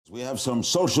We have some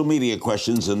social media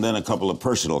questions and then a couple of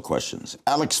personal questions.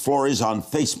 Alex Flores on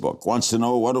Facebook wants to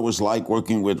know what it was like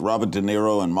working with Robert De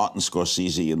Niro and Martin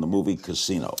Scorsese in the movie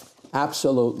Casino.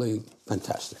 Absolutely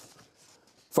fantastic.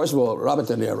 First of all, Robert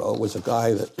De Niro was a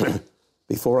guy that,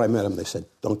 before I met him, they said,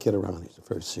 don't kid around. He's a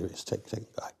very serious, taking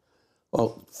guy.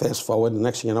 Well, fast forward, the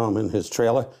next thing you know, I'm in his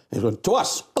trailer, and he's going, to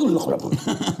us! I'm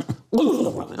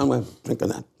drinking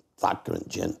that vodka and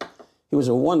gin. He was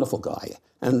a wonderful guy.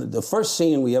 And the first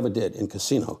scene we ever did in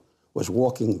Casino was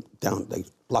walking down, they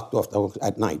blocked off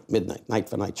at night, midnight, night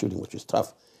for night shooting, which was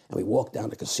tough. And we walked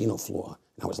down the casino floor,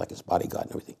 and I was like his bodyguard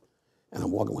and everything. And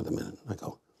I'm walking with him, and I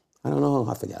go, I don't know,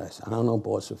 I forget. I said, I don't know,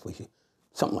 boss, if we should,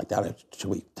 something like that.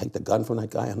 Should we take the gun from that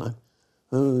guy or not?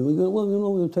 Well,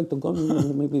 we'll take the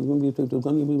gun. Maybe we take the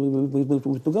gun. We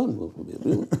take the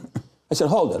gun. I said,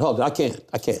 hold it. I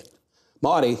can't.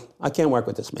 Marty, I can't work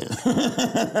with this man.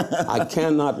 I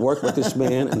cannot work with this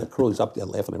man, and the crew's up there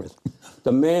laughing at me.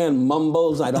 The man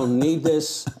mumbles, I don't need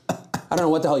this. I don't know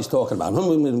what the hell he's talking about.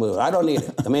 I don't need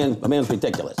it. The man's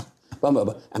ridiculous.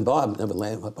 And Bob never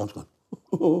laughed. Bob's going,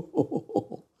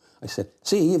 I said,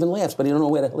 see, he even laughs, but he don't know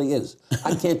where the hell he is.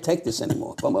 I can't take this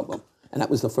anymore. And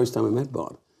that was the first time I met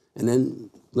Bob. And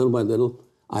then, little by little,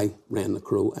 I ran the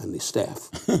crew and the staff.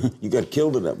 You got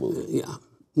killed in that movie? Yeah.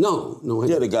 No.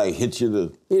 Yeah, the guy hit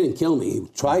you. He didn't kill me. He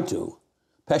tried to.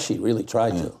 Pesci really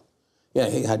tried to. Yeah,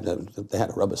 they had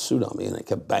a rubber suit on me, and they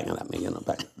kept banging at me,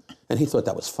 banging. And he thought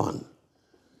that was fun.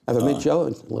 Ever meet Joe?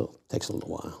 It takes a little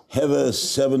while. Heather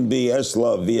 7BS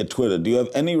Love via Twitter. Do you have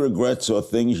any regrets or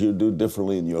things you do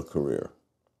differently in your career?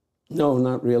 No,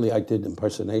 not really. I did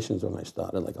impersonations when I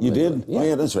started. You did? Yeah. Oh,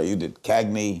 yeah, that's right. You did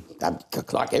Cagney.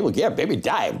 Clark Gable, yeah, baby,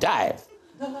 dive. It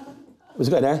was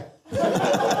good, eh?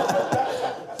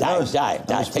 Dive.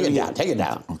 Take it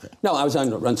down. Okay. No, I was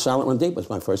on Run Silent, Run Deep was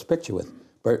my first picture with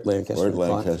Burt Lancaster.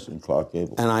 And Clark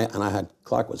Gable. And I had,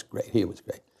 Clark was great. He was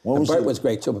great. And Burt was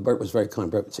great too, but Burt was very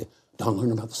kind. Burt would say, Don,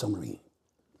 learn about the submarine.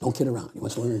 Don't kid around. You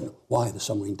must learn why the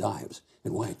submarine dives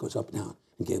and why it goes up and down.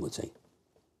 And Gable would say,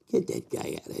 get that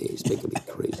guy out of here. He's making me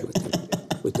crazy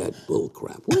with that bull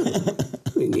crap.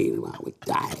 What do you need about with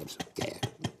dives? Okay.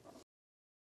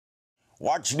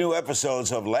 Watch new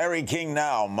episodes of Larry King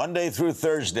Now, Monday through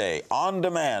Thursday, on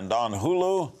demand on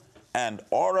Hulu and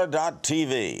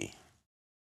Aura.tv.